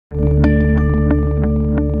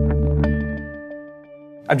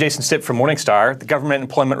I'm Jason Stipp from Morningstar. The government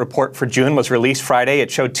employment report for June was released Friday. It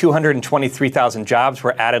showed 223,000 jobs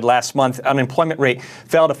were added last month. Unemployment rate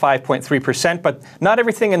fell to 5.3%, but not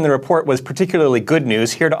everything in the report was particularly good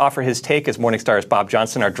news. Here to offer his take is Morningstar's Bob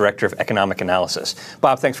Johnson, our Director of Economic Analysis.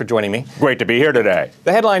 Bob, thanks for joining me. Great to be here today.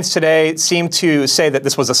 The headlines today seem to say that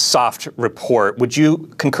this was a soft report. Would you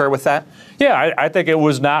concur with that? Yeah, I think it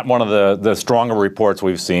was not one of the stronger reports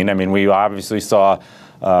we've seen. I mean, we obviously saw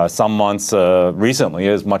some months recently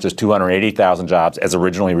as much as 280,000 jobs as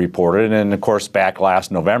originally reported. And of course, back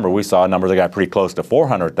last November, we saw a number that got pretty close to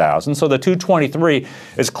 400,000. So the 223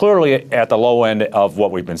 is clearly at the low end of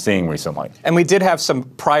what we've been seeing recently. And we did have some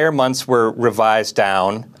prior months were revised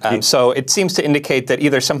down. So it seems to indicate that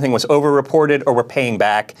either something was overreported or we're paying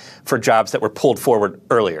back for jobs that were pulled forward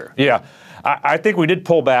earlier. Yeah. I think we did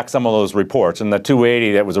pull back some of those reports, and the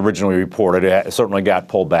 280 that was originally reported certainly got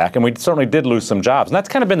pulled back, and we certainly did lose some jobs. And that's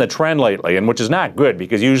kind of been the trend lately, and which is not good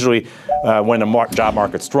because usually when the job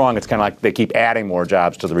market's strong, it's kind of like they keep adding more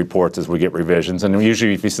jobs to the reports as we get revisions. And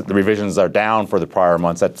usually if the revisions are down for the prior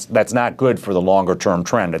months, that's not good for the longer term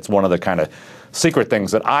trend. It's one of the kind of secret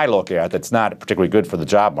things that I look at that's not particularly good for the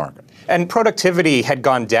job market. And productivity had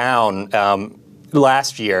gone down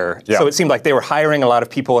last year. Yeah. So it seemed like they were hiring a lot of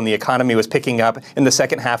people and the economy was picking up in the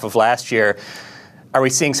second half of last year. Are we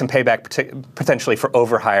seeing some payback potentially for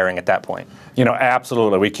overhiring at that point? You know,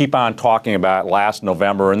 absolutely. We keep on talking about last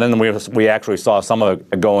November, and then we actually saw some of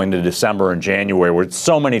it go into December and January, where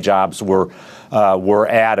so many jobs were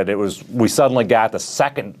added. We suddenly got the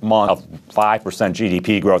second month of 5%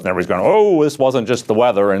 GDP growth, and everybody's going, oh, this wasn't just the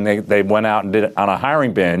weather, and they went out and did it on a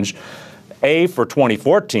hiring binge. For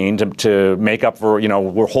 2014 to make up for,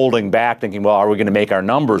 we're holding back thinking, well, are we going to make our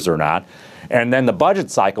numbers or not? And then the budget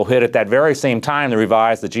cycle hit at that very same time to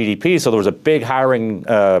revise the GDP. So there was a big hiring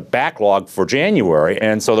backlog for January.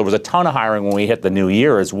 And so there was a ton of hiring when we hit the new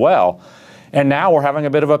year as well. And now we're having a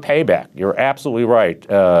bit of a payback. You're absolutely right.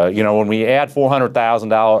 When we add 400,000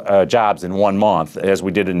 jobs in 1 month, as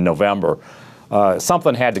we did in November,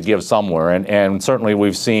 something had to give somewhere. And certainly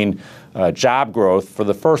we've seen job growth for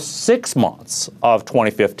the first 6 months of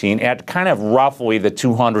 2015 at kind of roughly the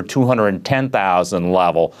 210,000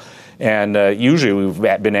 level. And usually we've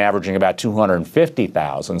been averaging about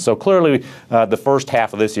 250,000. So clearly the first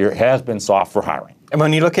half of this year has been soft for hiring. And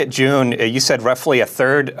when you look at June, you said roughly a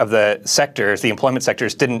third of the sectors, the employment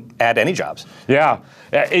sectors, didn't add any jobs. Yeah.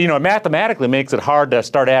 It mathematically makes it hard to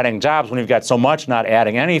start adding jobs when you've got so much not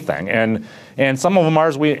adding anything. And some of them are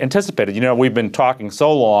as we anticipated. We've been talking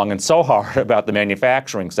so long and so hard about the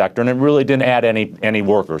manufacturing sector, and it really didn't add any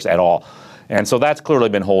workers at all. And so that's clearly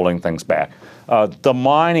been holding things back. The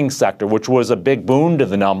mining sector, which was a big boon to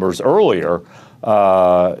the numbers earlier,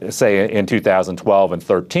 say in 2012 and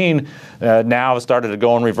 13, now has started to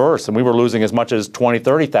go in reverse. And we were losing as much as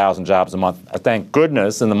 30,000 jobs a month. Thank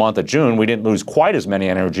goodness in the month of June, we didn't lose quite as many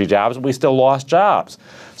energy jobs, but we still lost jobs.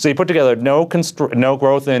 So you put together no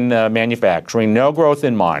growth in manufacturing, no growth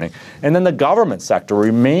in mining, and then the government sector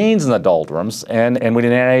remains in the doldrums, and we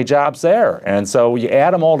didn't add any jobs there. And so you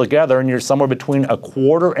add them all together, and you're somewhere between a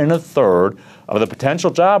quarter and a third of the potential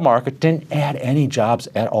job market didn't add any jobs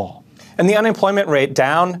at all. And the unemployment rate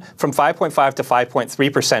down from 5.5 to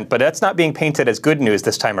 5.3%, but that's not being painted as good news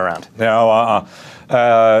this time around. No,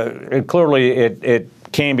 clearly it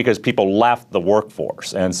came because people left the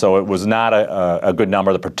workforce, and so it was not a good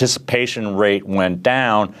number. The participation rate went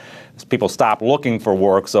down. People stopped looking for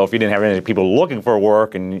work, so if you didn't have any people looking for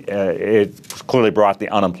work, and it clearly brought the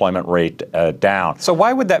unemployment rate down. So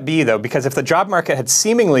why would that be, though? Because if the job market had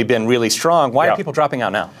seemingly been really strong, why are people dropping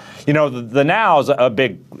out now? The now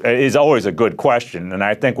is always a good question, and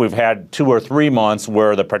I think we've had 2 or 3 months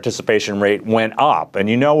where the participation rate went up, and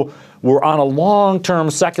we're on a long-term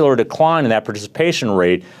secular decline in that participation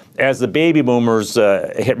rate as the baby boomers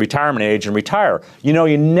hit retirement age and retire.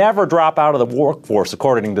 You never drop out of the workforce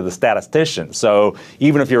according to the statisticians. So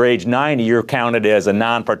even if you're age 90, you're counted as a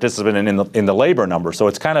non-participant in the labor number. So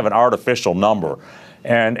it's kind of an artificial number.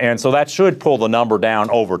 And so that should pull the number down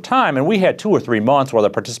over time. And we had 2 or 3 months where the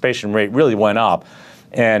participation rate really went up.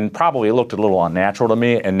 And probably it looked a little unnatural to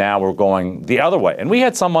me, and now we're going the other way. And we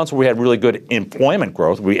had some months where we had really good employment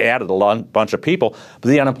growth. We added a bunch of people, but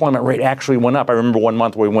the unemployment rate actually went up. I remember 1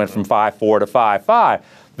 month where we went from 5.4 to 5.5.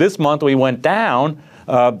 This month we went down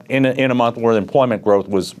in a month where the employment growth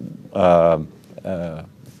was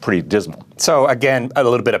pretty dismal. So again, a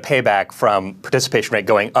little bit of payback from participation rate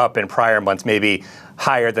going up in prior months, maybe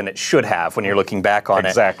higher than it should have when you're looking back on it.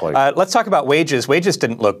 Exactly. Let's talk about wages. Wages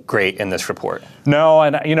didn't look great in this report. No,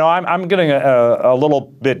 and I'm getting a little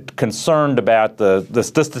bit concerned about the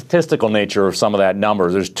statistical nature of some of that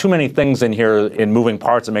numbers. There's too many things in here in moving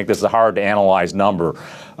parts that make this a hard to analyze number.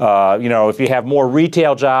 If you have more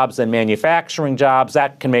retail jobs than manufacturing jobs,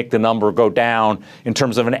 that can make the number go down in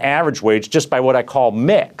terms of an average wage just by what I call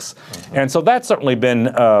mix. Mm-hmm. And so that's certainly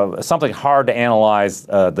been something hard to analyze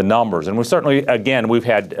the numbers. And we've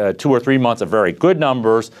had 2 or 3 months of very good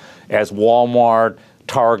numbers as Walmart,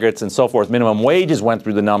 Targets, and so forth. Minimum wages went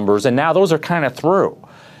through the numbers, and now those are kind of through.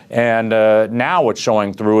 And now what's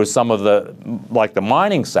showing through is some of the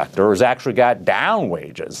mining sector has actually got down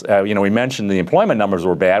wages. We mentioned the employment numbers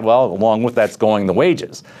were bad. Well, along with that's going the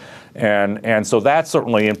wages. And so that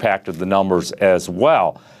certainly impacted the numbers as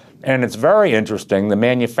well. And it's very interesting, the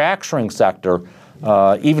manufacturing sector,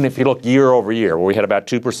 even if you look year over year, where we had about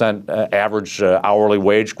 2% average hourly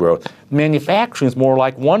wage growth, manufacturing is more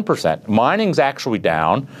like 1%. Mining's actually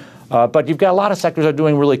down. But you've got a lot of sectors that are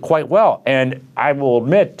doing really quite well. And I will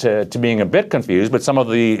admit to being a bit confused, but some of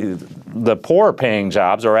the poorer paying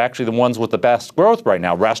jobs are actually the ones with the best growth right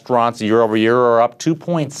now. Restaurants year over year are up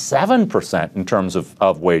 2.7% in terms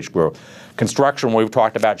of wage growth. Construction, we've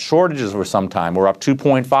talked about shortages for some time, we're up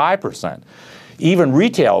 2.5%. Even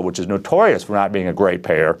retail, which is notorious for not being a great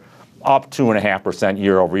payer, up 2.5%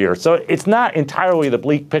 year over year. So it's not entirely the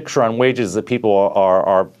bleak picture on wages that people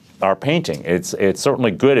are painting. It's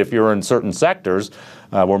certainly good if you're in certain sectors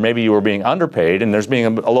where maybe you were being underpaid, and there's being a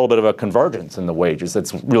little bit of a convergence in the wages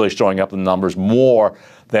that's really showing up in the numbers more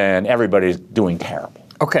than everybody's doing terrible.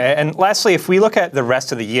 Okay, and lastly, if we look at the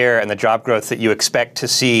rest of the year and the job growth that you expect to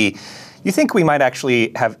see, you think we might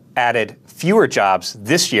actually have added fewer jobs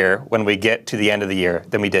this year when we get to the end of the year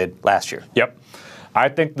than we did last year? Yep. I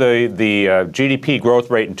think the GDP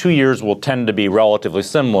growth rate in 2 years will tend to be relatively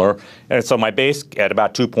similar, and so my base at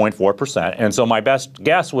about 2.4%. And so my best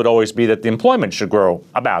guess would always be that the employment should grow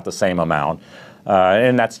about the same amount,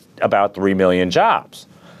 and that's about 3 million jobs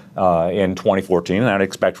in 2014. And I'd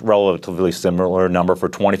expect relatively similar number for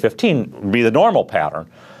 2015 would be the normal pattern.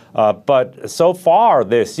 But so far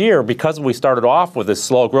this year, because we started off with this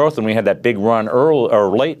slow growth and we had that big run early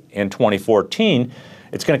or late in 2014.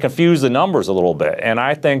 It's going to confuse the numbers a little bit. And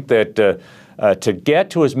I think that to get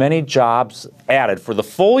to as many jobs added for the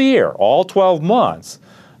full year, all 12 months,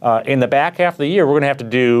 in the back half of the year, we're going to have to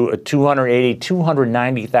do 280,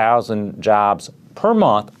 290,000 jobs per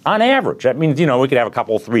month on average. That means, we could have a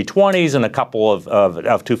couple of 320s and a couple of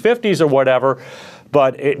 250s or whatever.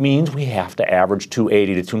 But it means we have to average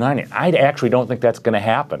 280 to 290. I actually don't think that's going to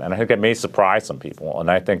happen. And I think that may surprise some people.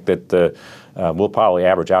 And I think that we'll probably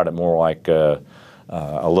average out at more like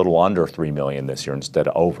a little under 3 million this year instead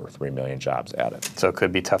of over 3 million jobs added. So it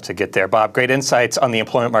could be tough to get there. Bob, great insights on the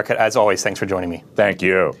employment market. As always, thanks for joining me. Thank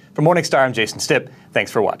you. From Morningstar, I'm Jason Stipp. Thanks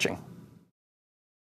for watching.